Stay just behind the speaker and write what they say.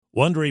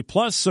Wondery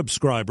Plus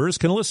subscribers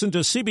can listen to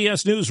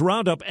CBS News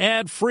Roundup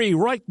ad-free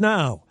right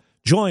now.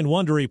 Join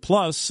Wondery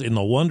Plus in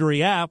the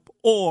Wondery app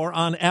or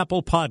on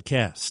Apple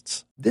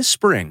Podcasts. This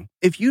spring,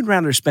 if you'd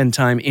rather spend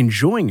time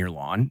enjoying your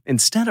lawn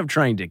instead of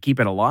trying to keep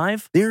it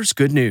alive, there's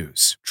good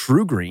news.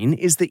 True Green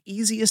is the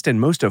easiest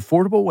and most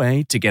affordable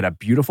way to get a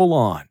beautiful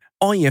lawn.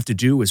 All you have to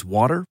do is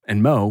water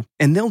and mow,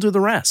 and they'll do the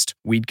rest.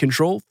 Weed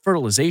control,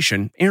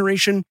 fertilization,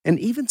 aeration, and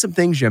even some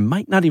things you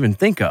might not even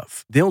think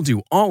of. They'll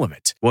do all of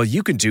it, while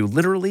you can do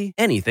literally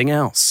anything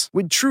else.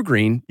 With True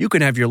Green, you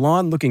can have your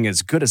lawn looking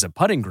as good as a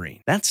putting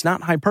green. That's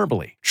not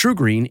hyperbole. True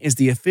Green is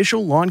the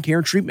official lawn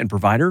care treatment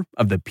provider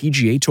of the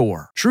PGA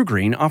Tour. True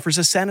Green offers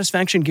a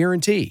satisfaction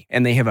guarantee,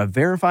 and they have a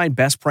verified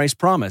best price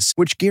promise,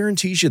 which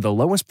guarantees you the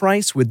lowest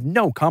price with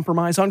no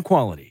compromise on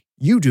quality.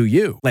 You do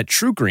you. Let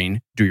True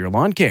Green do your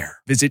lawn care.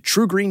 Visit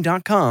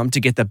TrueGreen.com to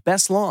get the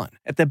best lawn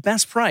at the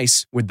best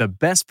price with the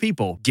best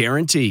people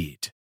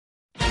guaranteed.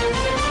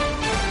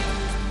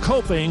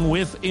 Coping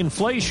with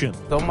inflation.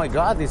 Oh my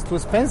God, it's too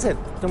expensive.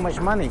 Too much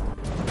money.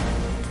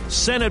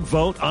 Senate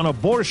vote on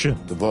abortion.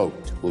 The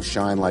vote will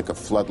shine like a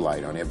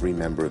floodlight on every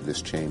member of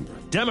this chamber.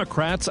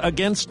 Democrats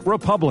against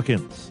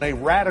Republicans. A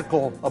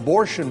radical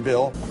abortion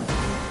bill.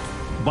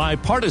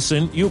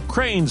 Bipartisan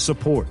Ukraine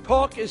support.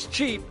 Talk is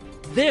cheap.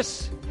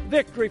 This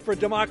victory for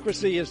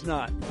democracy is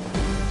not.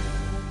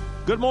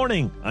 Good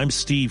morning. I'm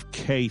Steve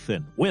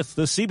Kathan with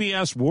the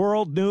CBS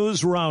World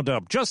News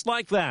Roundup. Just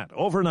like that,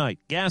 overnight,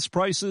 gas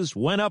prices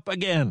went up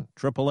again.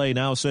 AAA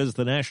now says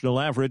the national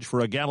average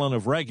for a gallon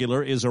of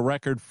regular is a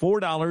record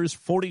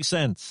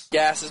 $4.40.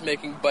 Gas is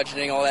making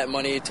budgeting all that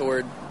money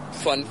toward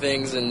fun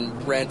things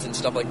and rent and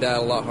stuff like that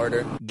a lot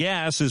harder.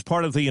 Gas is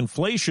part of the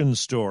inflation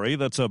story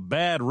that's a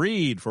bad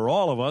read for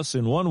all of us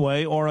in one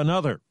way or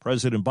another.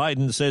 President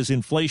Biden says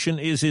inflation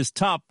is his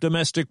top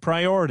domestic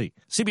priority.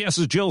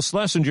 CBS's Jill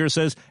Schlesinger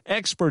says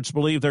experts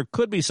believe there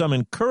could be some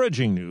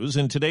encouraging news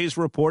in today's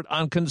report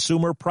on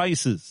consumer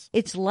prices.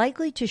 It's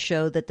likely to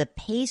show that the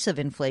pace of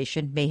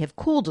inflation may have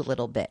cooled a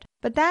little bit,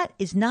 but that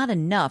is not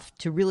enough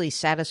to really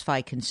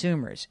satisfy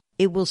consumers.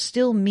 It will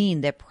still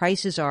mean that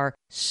prices are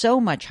so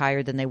much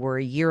higher than they were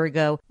a year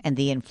ago, and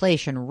the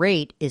inflation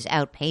rate is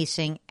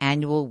outpacing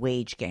annual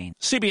wage gain.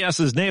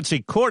 CBS's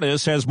Nancy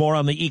Cordes has more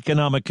on the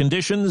economic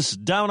conditions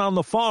down on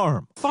the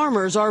farm.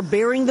 Farmers are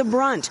bearing the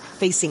brunt,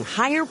 facing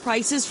higher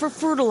prices for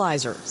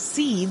fertilizer,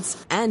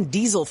 seeds, and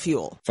diesel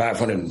fuel.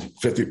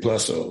 550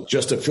 plus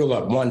just to fill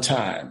up one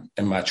time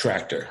in my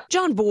tractor.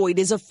 John Boyd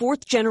is a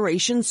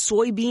fourth-generation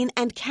soybean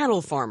and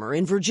cattle farmer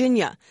in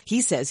Virginia.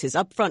 He says his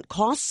upfront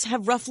costs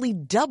have roughly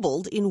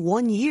doubled in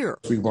 1 year.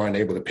 We weren't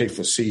able to pay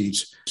for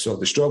seeds, so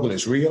the struggle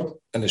is real,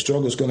 and the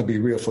struggle is going to be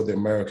real for the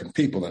American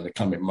people in the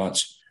coming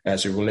months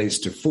as it relates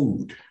to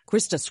food.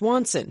 Krista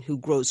Swanson, who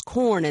grows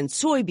corn and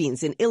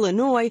soybeans in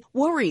Illinois,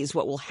 worries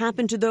what will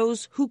happen to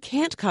those who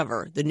can't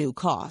cover the new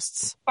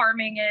costs.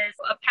 Farming is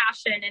a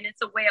passion and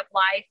it's a way of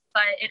life,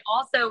 but it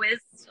also is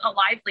a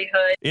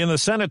livelihood. In the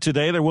Senate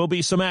today, there will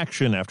be some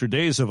action after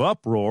days of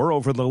uproar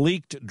over the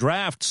leaked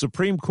draft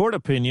Supreme Court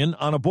opinion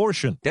on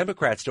abortion.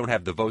 Democrats don't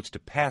have the votes to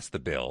pass the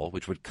bill,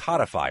 which would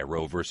codify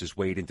Roe v.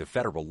 Wade into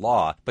federal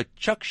law, but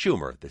Chuck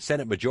Schumer, the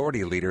Senate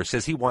Majority Leader,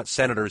 says he wants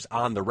senators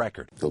on the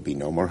record. There'll be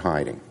no more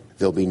hiding.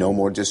 There'll be no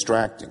more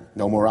distracting,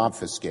 no more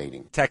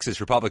obfuscating. Texas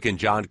Republican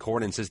John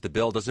Cornyn says the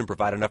bill doesn't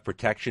provide enough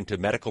protection to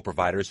medical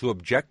providers who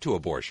object to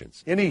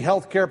abortions. Any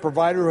health care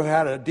provider who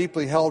had a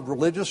deeply held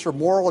religious or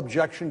moral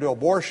objection to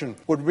abortion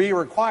would be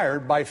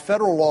required by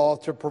federal law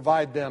to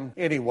provide them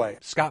anyway.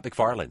 Scott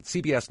McFarland,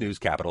 CBS News,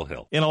 Capitol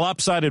Hill. In a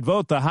lopsided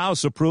vote, the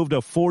House approved a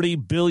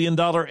 $40 billion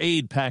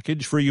aid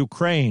package for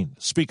Ukraine.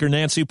 Speaker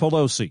Nancy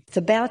Pelosi. It's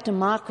about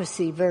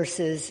democracy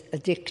versus a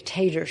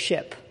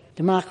dictatorship.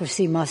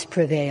 Democracy must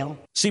prevail.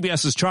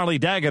 CBS's Charlie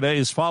D'Agata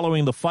is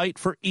following the fight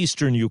for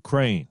eastern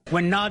Ukraine.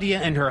 When Nadia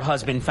and her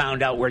husband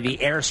found out where the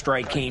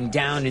airstrike came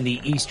down in the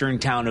eastern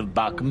town of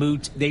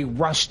Bakhmut, they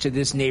rushed to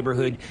this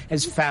neighborhood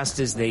as fast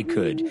as they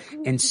could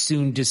and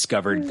soon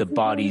discovered the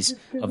bodies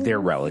of their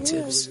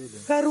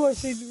relatives.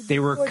 They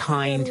were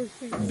kind,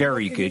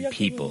 very good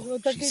people,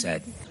 she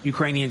said.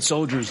 Ukrainian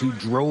soldiers who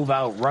drove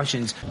out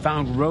Russians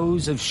found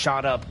rows of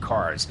shot-up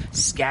cars,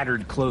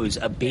 scattered clothes,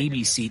 a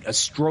baby seat, a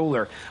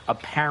stroller,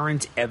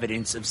 apparent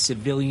evidence of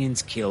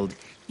civilians killed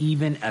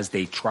even as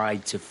they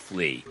tried to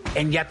flee.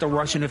 And yet the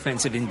Russian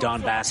offensive in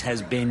Donbass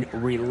has been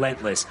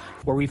relentless,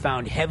 where we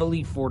found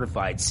heavily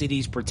fortified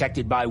cities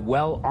protected by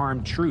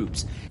well-armed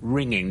troops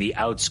ringing the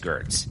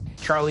outskirts.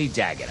 Charlie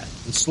D'Agata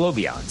in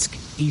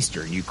Sloviansk,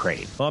 eastern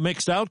Ukraine. A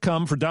mixed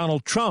outcome for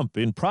Donald Trump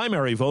in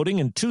primary voting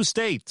in 2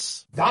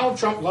 states. Donald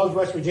Trump loves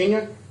West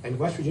Virginia, and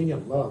West Virginia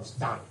loves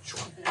Donald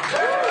Trump.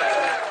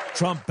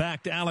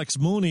 Trump-backed Alex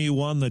Mooney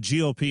won the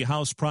GOP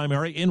House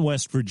primary in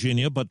West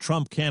Virginia, but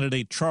Trump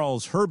candidate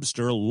Charles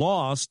Herbster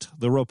lost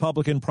the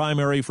Republican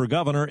primary for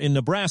governor in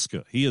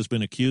Nebraska. He has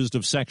been accused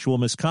of sexual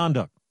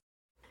misconduct.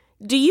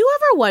 Do you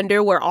ever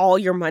wonder where all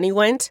your money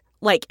went?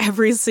 Like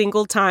every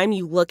single time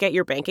you look at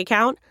your bank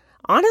account?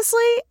 Honestly,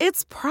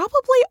 it's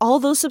probably all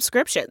those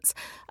subscriptions.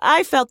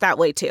 I felt that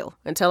way too,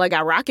 until I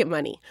got Rocket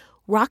Money.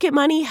 Rocket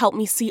Money helped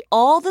me see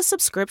all the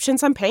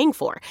subscriptions I'm paying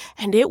for,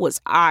 and it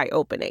was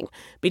eye-opening.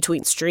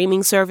 Between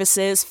streaming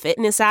services,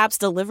 fitness apps,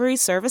 delivery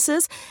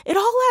services, it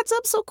all adds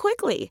up so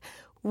quickly.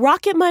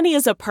 Rocket Money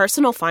is a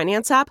personal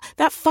finance app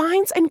that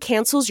finds and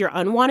cancels your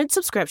unwanted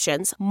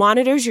subscriptions,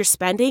 monitors your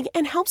spending,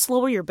 and helps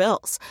lower your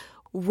bills.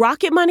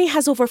 Rocket Money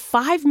has over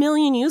 5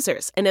 million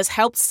users and has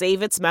helped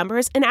save its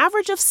members an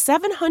average of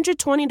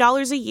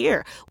 $720 a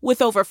year,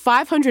 with over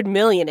 500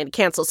 million in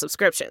canceled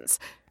subscriptions.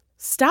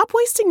 Stop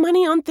wasting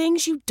money on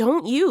things you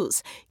don't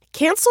use.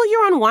 Cancel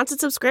your unwanted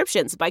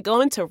subscriptions by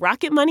going to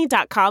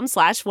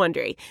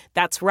rocketmoney.com/Wondery.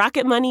 That's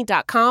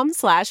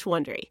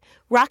rocketmoney.com/Wondery.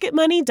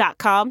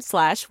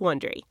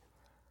 rocketmoney.com/Wondery.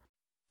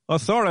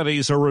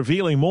 Authorities are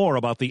revealing more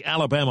about the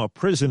Alabama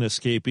prison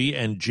escapee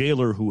and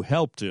jailer who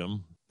helped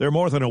him. Their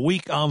more than a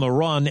week on the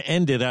run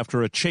ended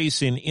after a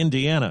chase in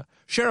Indiana.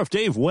 Sheriff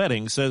Dave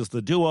Wedding says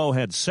the duo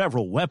had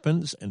several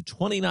weapons and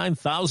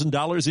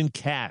 $29,000 in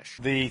cash.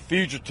 The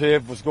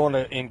fugitive was going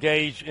to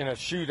engage in a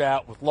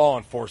shootout with law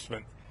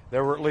enforcement.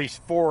 There were at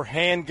least 4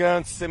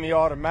 handguns,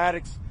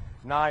 semi-automatics,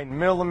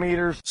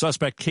 9mm.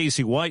 Suspect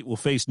Casey White will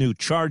face new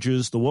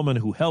charges. The woman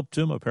who helped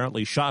him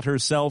apparently shot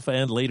herself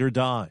and later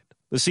died.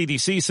 The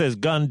CDC says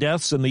gun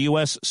deaths in the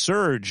U.S.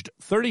 surged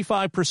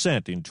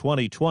 35% in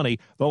 2020.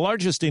 The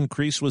largest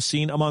increase was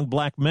seen among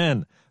black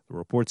men. The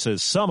report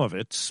says some of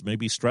it may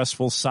be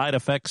stressful side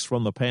effects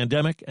from the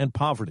pandemic and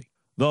poverty.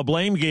 The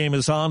blame game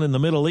is on in the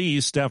Middle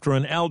East after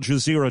an Al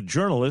Jazeera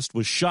journalist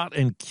was shot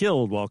and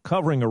killed while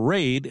covering a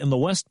raid in the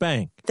West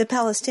Bank. The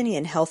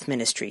Palestinian Health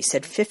Ministry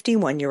said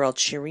 51-year-old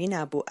Shireen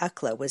Abu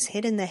Akleh was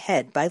hit in the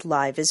head by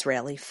live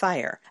Israeli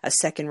fire. A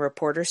second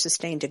reporter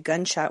sustained a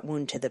gunshot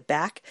wound to the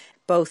back.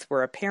 Both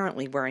were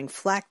apparently wearing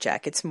flak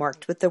jackets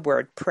marked with the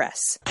word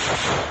press.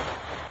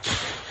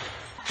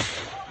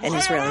 An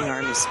Israeli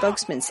army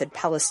spokesman said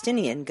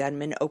Palestinian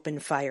gunmen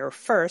opened fire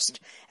first,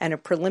 and a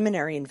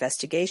preliminary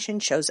investigation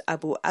shows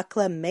Abu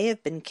Akleh may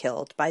have been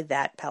killed by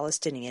that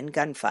Palestinian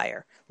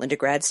gunfire. Linda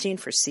Gradstein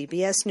for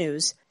CBS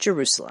News,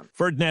 Jerusalem.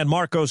 Ferdinand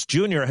Marcos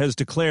Jr. has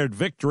declared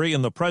victory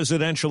in the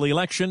presidential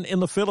election in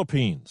the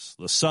Philippines.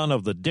 The son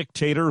of the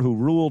dictator who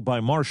ruled by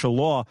martial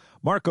law,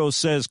 Marcos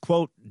says,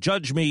 quote,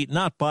 "Judge me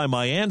not by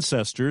my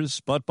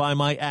ancestors, but by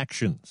my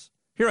actions."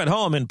 Here at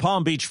home in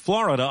Palm Beach,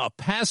 Florida, a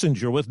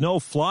passenger with no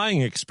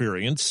flying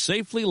experience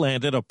safely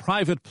landed a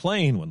private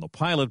plane when the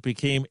pilot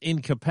became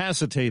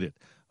incapacitated.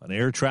 An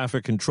air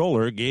traffic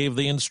controller gave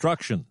the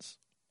instructions.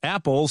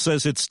 Apple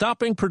says it's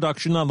stopping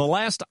production on the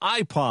last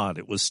iPod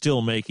it was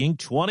still making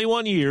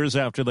 21 years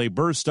after they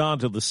burst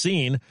onto the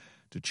scene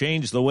to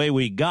change the way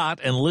we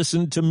got and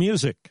listened to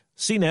music.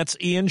 CNET's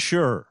Ian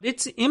Scher.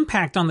 Its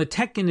impact on the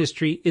tech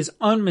industry is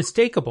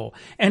unmistakable,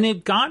 and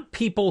it got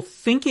people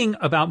thinking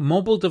about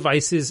mobile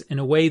devices in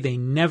a way they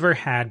never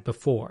had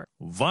before.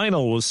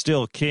 Vinyl was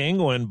still king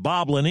when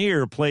Bob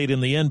Lanier played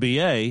in the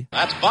NBA.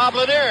 That's Bob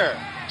Lanier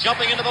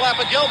jumping into the lap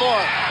of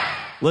Gilmore.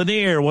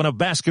 Lanier, one of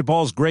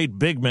basketball's great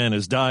big men,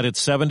 has died at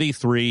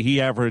 73. He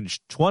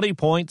averaged 20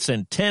 points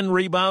and 10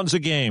 rebounds a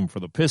game for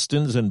the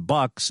Pistons and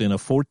Bucks in a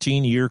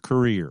 14-year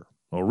career.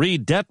 Well,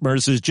 Reed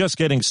Detmers is just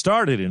getting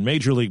started in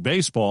Major League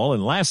Baseball,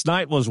 and last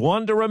night was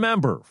one to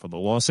remember for the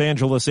Los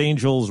Angeles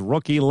Angels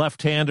rookie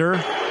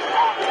left-hander.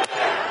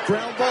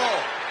 Ground ball.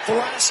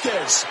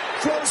 Velasquez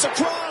throws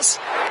across.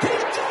 He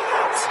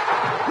does!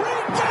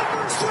 Reed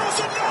Detmers throws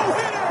a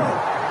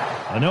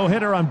no-hitter! A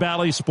no-hitter on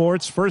Bally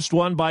Sports, first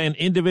one by an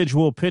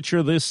individual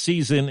pitcher this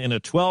season in a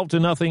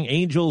 12-0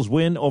 Angels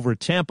win over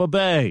Tampa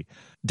Bay.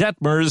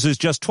 Detmers is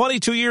just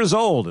 22 years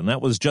old, and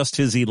that was just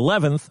his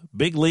 11th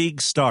big league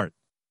start.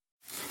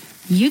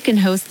 You can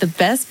host the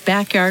best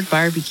backyard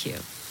barbecue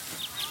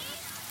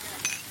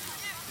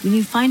when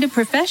you find a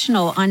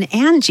professional on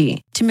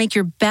Angie to make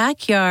your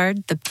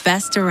backyard the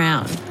best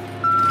around.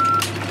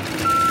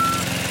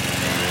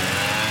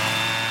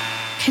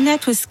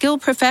 Connect with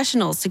skilled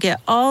professionals to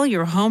get all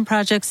your home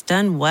projects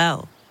done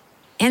well.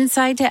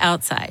 Inside to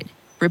outside,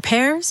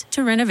 repairs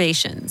to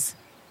renovations.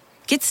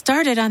 Get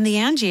started on the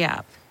Angie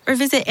app or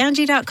visit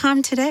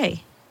Angie.com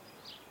today.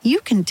 You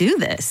can do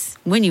this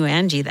when you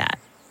Angie that.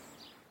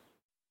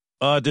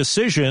 A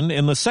decision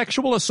in the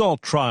sexual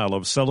assault trial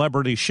of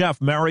celebrity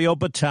chef Mario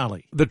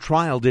Batali. The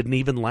trial didn't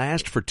even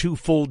last for 2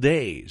 full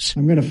days.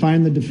 I'm going to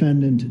find the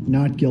defendant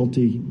not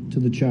guilty to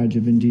the charge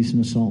of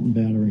indecent assault and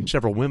battery.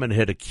 Several women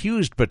had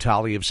accused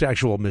Batali of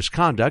sexual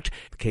misconduct.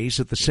 The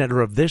case at the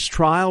center of this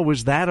trial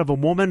was that of a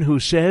woman who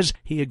says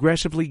he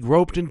aggressively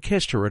groped and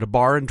kissed her at a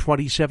bar in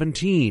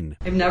 2017.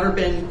 I've never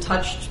been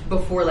touched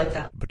before like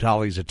that.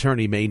 Batali's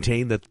attorney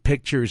maintained that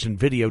pictures and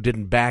video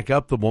didn't back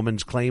up the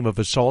woman's claim of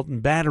assault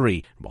and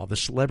battery. While the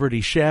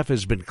celebrity chef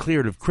has been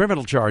cleared of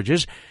criminal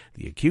charges,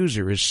 the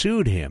accuser has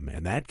sued him,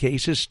 and that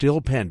case is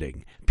still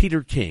pending.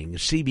 Peter King,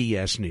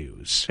 CBS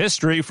News.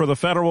 History for the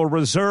Federal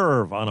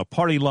Reserve. On a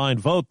party-line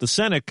vote, the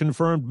Senate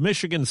confirmed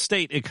Michigan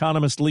State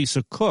economist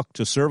Lisa Cook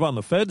to serve on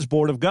the Fed's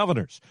Board of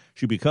Governors.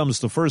 She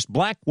becomes the first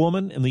black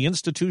woman in the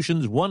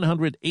institution's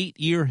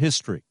 108-year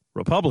history.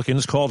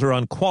 Republicans called her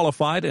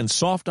unqualified and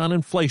soft on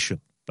inflation.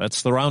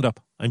 That's the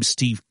Roundup. I'm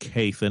Steve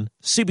Kathan,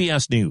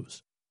 CBS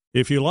News.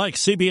 If you like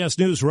CBS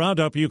News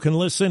Roundup, you can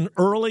listen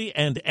early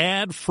and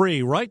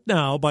ad-free right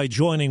now by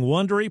joining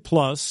Wondery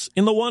Plus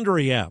in the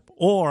Wondery app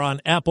or on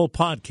Apple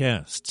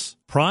Podcasts.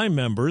 Prime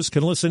members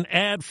can listen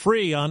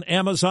ad-free on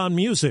Amazon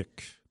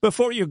Music.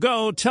 Before you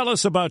go, tell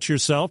us about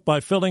yourself by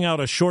filling out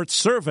a short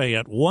survey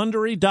at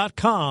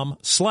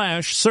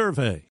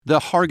Wondery.com/survey. The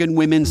Hargan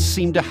women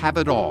seem to have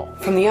it all.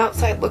 From the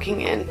outside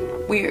looking in,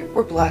 we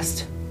were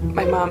blessed.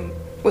 My mom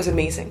was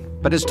amazing.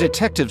 But as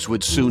detectives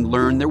would soon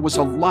learn, there was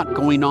a lot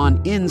going on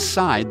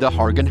inside the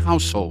Hargan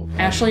household.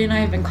 Ashley and I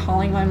have been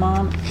calling my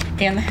mom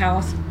and the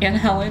house and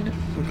Helen.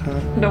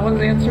 No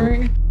one's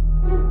answering.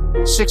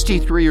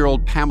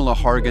 63-year-old Pamela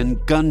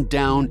Hargan gunned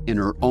down in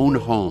her own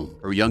home.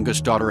 Her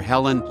youngest daughter,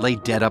 Helen, lay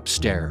dead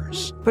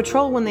upstairs.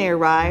 Patrol, when they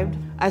arrived,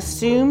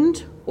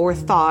 assumed or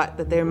thought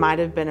that there might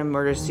have been a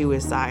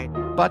murder-suicide.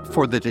 But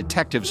for the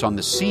detectives on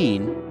the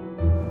scene,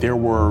 there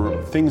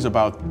were things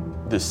about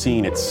the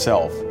scene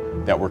itself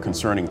that were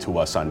concerning to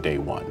us on day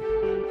one.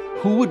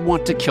 Who would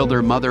want to kill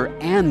their mother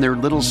and their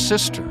little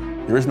sister?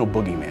 There is no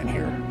boogeyman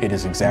here. It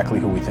is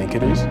exactly who we think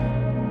it is.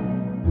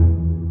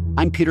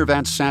 I'm Peter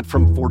Van Sant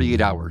from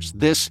 48 Hours.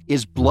 This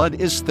is Blood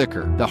is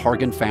Thicker, the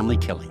Hargan Family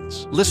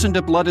Killings. Listen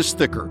to Blood is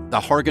Thicker, the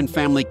Hargan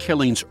Family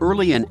Killings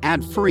early and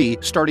ad-free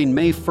starting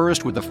May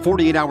 1st with a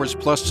 48 Hours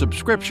Plus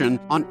subscription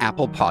on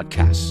Apple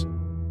Podcasts.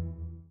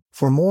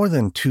 For more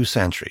than 2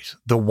 centuries,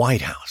 the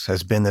White House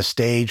has been the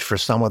stage for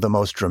some of the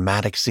most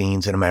dramatic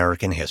scenes in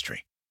American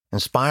history.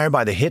 Inspired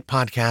by the hit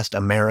podcast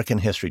American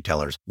History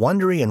Tellers,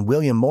 Wondery and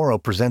William Morrow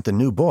present the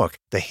new book,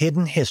 The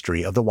Hidden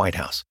History of the White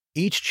House.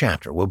 Each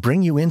chapter will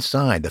bring you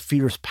inside the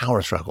fierce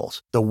power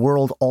struggles, the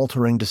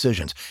world-altering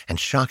decisions, and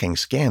shocking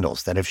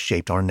scandals that have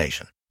shaped our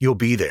nation. You'll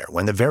be there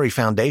when the very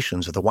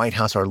foundations of the White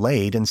House are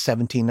laid in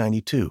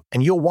 1792,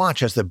 and you'll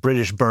watch as the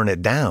British burn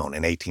it down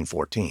in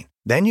 1814.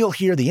 Then you'll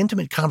hear the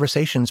intimate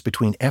conversations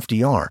between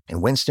FDR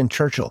and Winston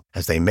Churchill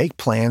as they make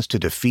plans to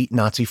defeat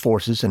Nazi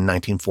forces in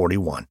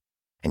 1941.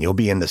 And you'll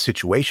be in the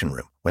Situation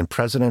Room when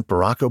President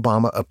Barack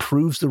Obama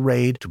approves the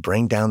raid to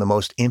bring down the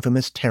most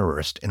infamous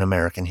terrorist in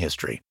American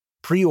history.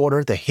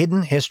 Pre-order The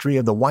Hidden History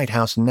of the White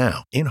House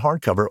now in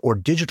hardcover or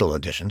digital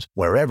editions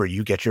wherever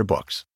you get your books.